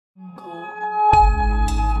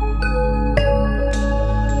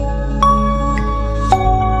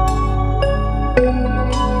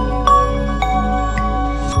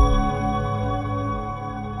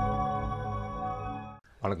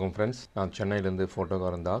வணக்கம் ஃப்ரெண்ட்ஸ், நான் சென்னையிலேருந்து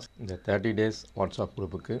ஃபோட்டோகாரன் தாஸ். இந்த 30 டேஸ் வாட்ஸ்அப்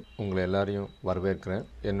குரூப்புக்கு உங்களை எல்லாரையும் வரவேற்கிறேன்.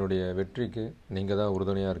 என்னுடைய வெற்றிக்கு நீங்கள் தான்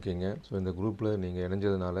உறுதுணையாக இருக்கீங்க. ஸோ இந்த குரூப்பில் நீங்கள்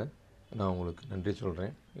இணைஞ்சதுனால நான் உங்களுக்கு நன்றி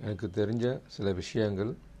சொல்கிறேன். எனக்கு தெரிஞ்ச சில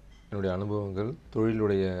விஷயங்கள், என்னுடைய அனுபவங்கள்,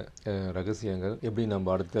 தொழிலுடைய ரகசியங்கள், எப்படி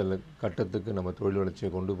நம்ம அடுத்த கட்டத்துக்கு நம்ம தொழில்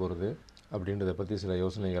வளர்ச்சியை கொண்டு போகிறது அப்படின்றத பற்றி சில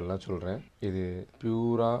யோசனைகள்லாம் சொல்கிறேன். இது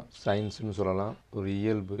பியூராக சயின்ஸ்னு சொல்லலாம், ஒரு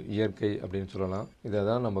இயற்கை அப்படின்னு சொல்லலாம். இதை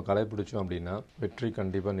தான் நம்ம கடைப்பிடிச்சோம் அப்படின்னா வெற்றி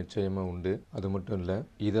கண்டிப்பாக நிச்சயமாக உண்டு. அது மட்டும் இல்லை,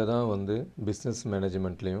 இதை தான் பிஸ்னஸ்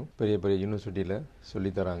மேனேஜ்மெண்ட்லேயும் பெரிய பெரிய யூனிவர்சிட்டியில்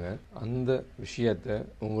சொல்லித்தராங்க. அந்த விஷயத்தை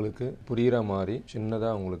உங்களுக்கு புரிகிற மாதிரி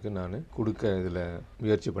சின்னதாக உங்களுக்கு நான் கொடுக்க இதில்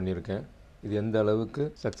முயற்சி பண்ணியிருக்கேன். இது எந்த அளவுக்கு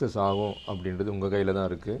சக்ஸஸ் ஆகும் அப்படின்றது உங்கள் கையில் தான்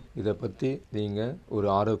இருக்குது. இதை பற்றி நீங்கள் ஒரு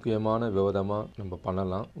ஆரோக்கியமான விவாதமாக நம்ம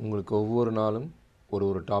பண்ணலாம். உங்களுக்கு ஒவ்வொரு நாளும்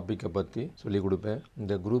ஒரு டாப்பிக்கை பற்றி சொல்லிக் கொடுப்பேன்.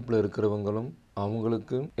 இந்த குரூப்பில் இருக்கிறவங்களும்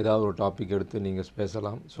அவங்களுக்கு ஏதாவது ஒரு டாபிக் எடுத்து நீங்கள்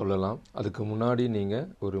பேசலாம், சொல்லலாம். அதுக்கு முன்னாடி நீங்கள்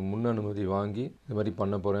ஒரு முன் அனுமதி வாங்கி இந்த மாதிரி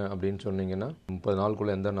பண்ண போகிறேன் அப்படின்னு சொன்னீங்கன்னா 30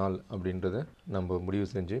 நாளுக்குள்ளே எந்த நாள் அப்படின்றத நம்ம முடிவு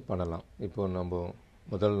செஞ்சு பண்ணலாம். இப்போ நம்ம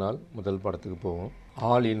முதல் படத்துக்கு போவோம்.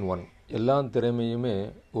 All in one. எல்லா திறமையுமே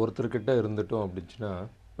ஒருத்தர்கிட்ட இருந்துட்டோம் அப்படின்னா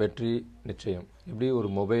வெற்றி நிச்சயம். எப்படி ஒரு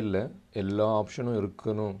மொபைலில் எல்லா ஆப்ஷனும்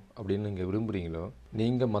இருக்கணும் அப்படின்னு நீங்கள் விரும்புகிறீங்களோ,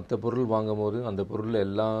 நீங்கள் மற்ற பொருள் வாங்கும் போது அந்த பொருளில்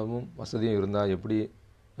எல்லாமும் வசதியும் இருந்தால் எப்படி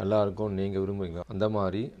நல்லா இருக்கும்னு நீங்கள் விரும்புகிறீங்களோ, அந்த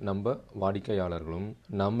மாதிரி நம்ம வாடிக்கையாளர்களும்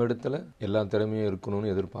நம்ம இடத்துல எல்லா திறமையும்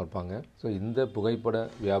இருக்கணும்னு எதிர்பார்ப்பாங்க. ஸோ இந்த புகைப்பட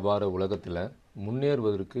வியாபார உலகத்தில்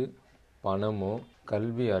முன்னேறுவதற்கு பணமோ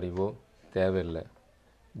கல்வி அறிவோ தேவையில்லை.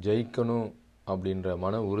 ஜெயிக்கணும் அப்படின்ற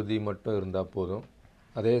மன உறுதி மட்டும் இருந்தால் போதும்.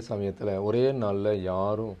 அதே சமயத்தில் ஒரே நாளில்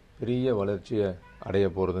யாரும் பெரிய வளர்ச்சியை அடைய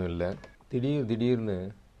போகிறதும் இல்லை. திடீர்னு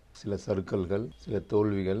சில சறுக்கல்கள், சில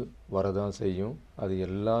தோல்விகள் வரதான் செய்யும். அது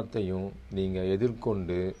எல்லாத்தையும் நீங்கள்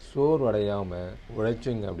எதிர்கொண்டு சோர்வடையாமல்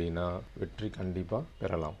உழைச்சிங்க அப்படின்னா வெற்றி கண்டிப்பாக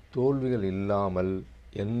பெறலாம். தோல்விகள் இல்லாமல்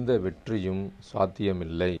எந்த வெற்றியும்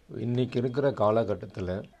சாத்தியமில்லை. இன்றைக்கி இருக்கிற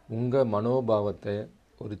காலகட்டத்தில் உங்கள் மனோபாவத்தை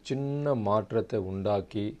ஒரு சின்ன மாற்றத்தை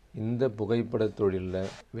உண்டாக்கி இந்த புகைப்பட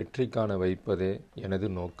தொழிலில் வெற்றிக்கான வைப்பதே எனது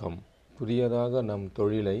நோக்கம். புதியதாக நம்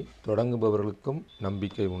தொழிலை தொடங்குபவர்களுக்கும்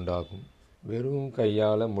நம்பிக்கை உண்டாகும். வெறும்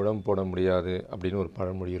கையால் முழம் போட முடியாது அப்படின்னு ஒரு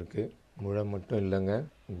பழமொழி இருக்குது. முழம் மட்டும் இல்லைங்க,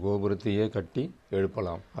 கோபுரத்தையே கட்டி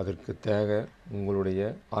எழுப்பலாம். அதற்கு தேவை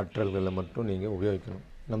உங்களுடைய ஆற்றல்களை மட்டும் நீங்கள் உபயோகிக்கணும்.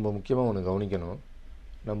 நம்ம முக்கியமாக ஒன்று கவனிக்கணும்.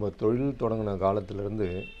 நம்ம தொழில் தொடங்கின காலத்திலேருந்து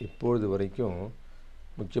இப்பொழுது வரைக்கும்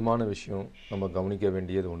முக்கியமான விஷயம் நம்ம கவனிக்க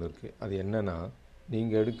வேண்டியது ஒன்று இருக்குது. அது என்னென்னா,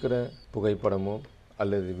 நீங்கள் எடுக்கிற புகைப்படமோ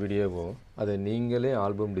அல்லது வீடியோவோ அதை நீங்களே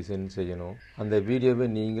ஆல்பம் டிசைன் செய்யணும். அந்த வீடியோவை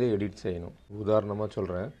நீங்களே எடிட் செய்யணும். உதாரணமாக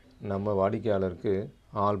சொல்கிறேன், நம்ம வாடிக்கையாளருக்கு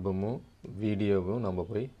ஆல்பமும் வீடியோவும் நம்ம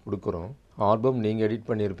போய் கொடுக்குறோம். ஆல்பம் நீங்கள் எடிட்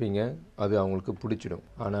பண்ணியிருப்பீங்க, அது அவங்களுக்கு பிடிச்சிடும்.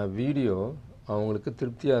 ஆனால் வீடியோ அவங்களுக்கு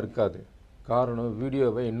திருப்தியாக இருக்காது. காரணம்,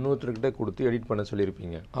 வீடியோவை இன்னொருத்தர்கிட்ட கொடுத்து எடிட் பண்ண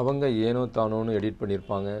சொல்லியிருப்பீங்க. அவங்க ஏனோ தானோன்னு எடிட்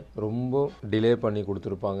பண்ணியிருப்பாங்க, ரொம்ப டிலே பண்ணி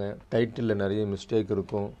கொடுத்துருப்பாங்க, டைட்டிலில் நிறைய மிஸ்டேக்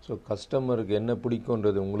இருக்கும். ஸோ கஸ்டமருக்கு என்ன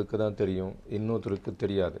பிடிக்குன்றது உங்களுக்கு தான் தெரியும், இன்னொருத்தருக்கு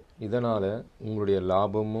தெரியாது. இதனால் உங்களுடைய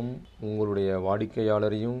லாபமும் உங்களுடைய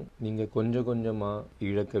வாடிக்கையாளரையும் நீங்கள் கொஞ்சம் கொஞ்சமாக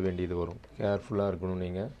இழக்க வேண்டியது வரும். கேர்ஃபுல்லாக இருக்கணும்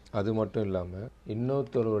நீங்கள். அது மட்டும் இல்லாமல்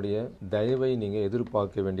இன்னொருத்தருடைய தயவை நீங்கள்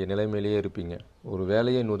எதிர்பார்க்க வேண்டிய நிலைமையிலேயே இருப்பீங்க. ஒரு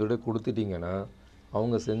வேலையை இன்னொருத்தோட கொடுத்துட்டீங்கன்னா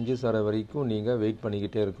அவங்க செஞ்சு தர வரைக்கும் நீங்கள் வெயிட்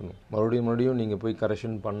பண்ணிக்கிட்டே இருக்கணும். மறுபடியும் நீங்கள் போய்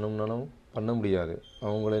கரெக்ஷன் பண்ணணும்னாலும் பண்ண முடியாது.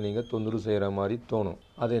 அவங்கள நீங்கள் தொந்தரவு செய்கிற மாதிரி தோணும்.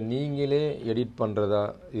 அதை நீங்களே எடிட் பண்ணுறதா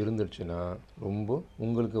இருந்துச்சுன்னா ரொம்ப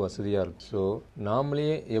உங்களுக்கு வசதியாக இருக்கும். ஸோ நாமளே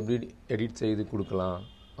எப்படி எடிட் செய்து கொடுக்கலாம்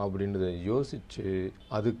அப்படின்றத யோசித்து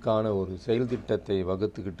அதுக்கான ஒரு செயல் திட்டத்தை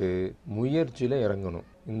வகுத்துக்கிட்டு முயற்சியில் இறங்கணும்.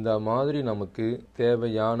 இந்த மாதிரி நமக்கு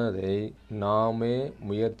தேவையானதை நாமே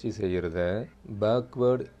முயற்சி செய்கிறத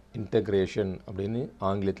பேக்வேர்டு இன்டகிரேஷன் அப்படின்னு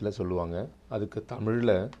ஆங்கிலத்தில் சொல்லுவாங்க. அதுக்கு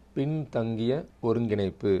தமிழில் பின்தங்கிய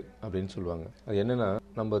ஒருங்கிணைப்பு அப்படின்னு சொல்லுவாங்க. அது என்னென்னா,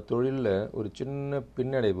 நம்ம தொழிலில் ஒரு சின்ன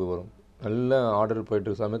பின்னடைவு வரும். நல்ல ஆர்டர்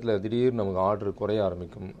போய்ட்டு சமயத்தில் திடீர்னு நமக்கு ஆர்டர் குறைய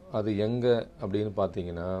ஆரம்பிக்கும். அது எங்கே அப்படின்னு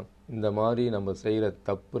பார்த்தீங்கன்னா, இந்த மாதிரி நம்ம செய்கிற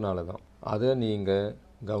தப்புனால தான். அதை நீங்கள்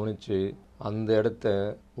கவனித்து அந்த இடத்த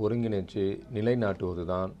ஒருங்கிணைச்சு நிலைநாட்டுவது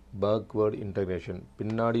தான் பேக்வேர்டு இன்டகிரேஷன்.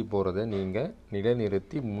 பின்னாடி போகிறத நீங்கள்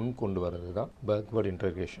நிலைநிறுத்தி முன் கொண்டு வர்றது தான் பேக்வேர்டு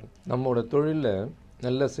இன்டகிரேஷன். நம்மளோட தொழிலில்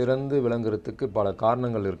நல்ல சிறந்து விளங்குறதுக்கு பல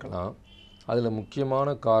காரணங்கள் இருக்கலாம். அதில்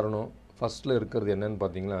முக்கியமான காரணம் ஃபஸ்ட்டில் இருக்கிறது என்னன்னு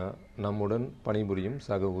பார்த்தீங்கன்னா, நம்முடன் பணிபுரியும்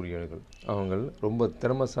சக ஊழியர்கள். அவங்க ரொம்ப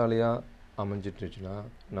திறமைசாலியாக அமைஞ்சிட்டுச்சுன்னா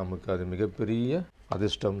நமக்கு அது மிகப்பெரிய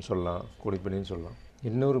அதிர்ஷ்டம் சொல்லலாம், கொடுப்பினைன்னு சொல்லலாம்.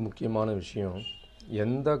 இன்னொரு முக்கியமான விஷயம்,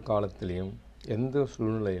 எந்த காலத்திலையும் எந்த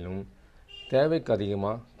சூழ்நிலையிலும் தேவைக்கு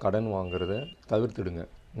அதிகமாக கடன் வாங்குறத தவிர்த்துடுங்க.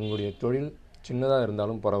 உங்களுடைய தொழில் சின்னதாக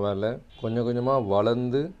இருந்தாலும் பரவாயில்ல, கொஞ்சம் கொஞ்சமாக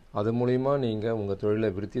வளர்ந்து அது மூலிமா நீங்கள் உங்கள் தொழிலை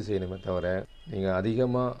விருத்தி செய்யணுமே தவிர நீங்கள்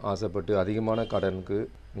அதிகமாக ஆசைப்பட்டு அதிகமான கடனுக்கு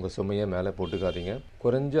உங்கள் சுமையை மேலே போட்டுக்காதீங்க.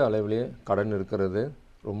 குறைஞ்ச அளவிலே கடன் இருக்கிறது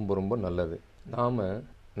ரொம்ப ரொம்ப நல்லது. நாம்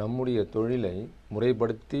நம்முடைய தொழிலை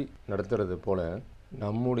முறைப்படுத்தி நடத்துறது போல்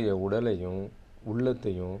நம்முடைய உடலையும்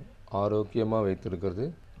உள்ளத்தையும் ஆரோக்கியமாக வைத்திருக்கிறது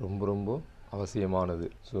ரொம்ப ரொம்ப அவசியமானது.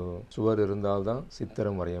 சுவர் இருந்தால்தான்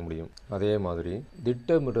சித்திரம் வரைய முடியும். அதே மாதிரி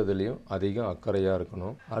திட்டமிடுறதுலையும் அதிகம் அக்கறையாக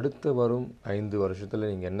இருக்கணும். அடுத்த வரும் 5 வருஷத்தில்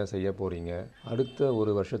நீங்கள் என்ன செய்ய போகிறீங்க, அடுத்த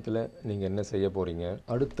 1 வருஷத்தில் நீங்கள் என்ன செய்ய போகிறீங்க,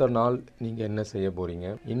 அடுத்த நாள் நீங்கள் என்ன செய்ய போகிறீங்க,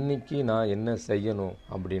 இன்னைக்கு நான் என்ன செய்யணும்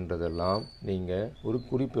அப்படின்றதெல்லாம் நீங்கள் ஒரு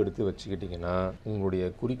குறிப்பு எடுத்து வச்சுக்கிட்டிங்கன்னா உங்களுடைய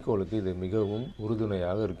குறிக்கோளுக்கு இது மிகவும்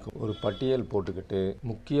உறுதுணையாக இருக்கும். ஒரு பட்டியல் போட்டுக்கிட்டு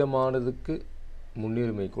முக்கியமானதுக்கு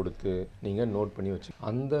முன்னுரிமை கொடுத்து நீங்கள் நோட் பண்ணி வச்சு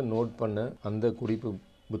அந்த நோட் பண்ண அந்த குறிப்பு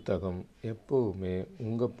புத்தகம் எப்போவுமே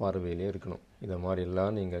உங்கள் பார்வையிலே இருக்கணும். இதை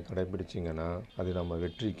மாதிரிலாம் நீங்கள் கடைபிடிச்சிங்கன்னா அது நம்ம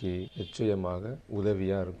வெற்றிக்கு நிச்சயமாக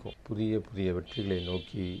உதவியாக இருக்கும். புதிய புதிய வெற்றிகளை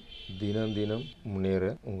நோக்கி தினம் தினம்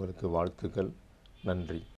முன்னேற உங்களுக்கு வாழ்த்துக்கள்.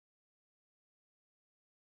 நன்றி.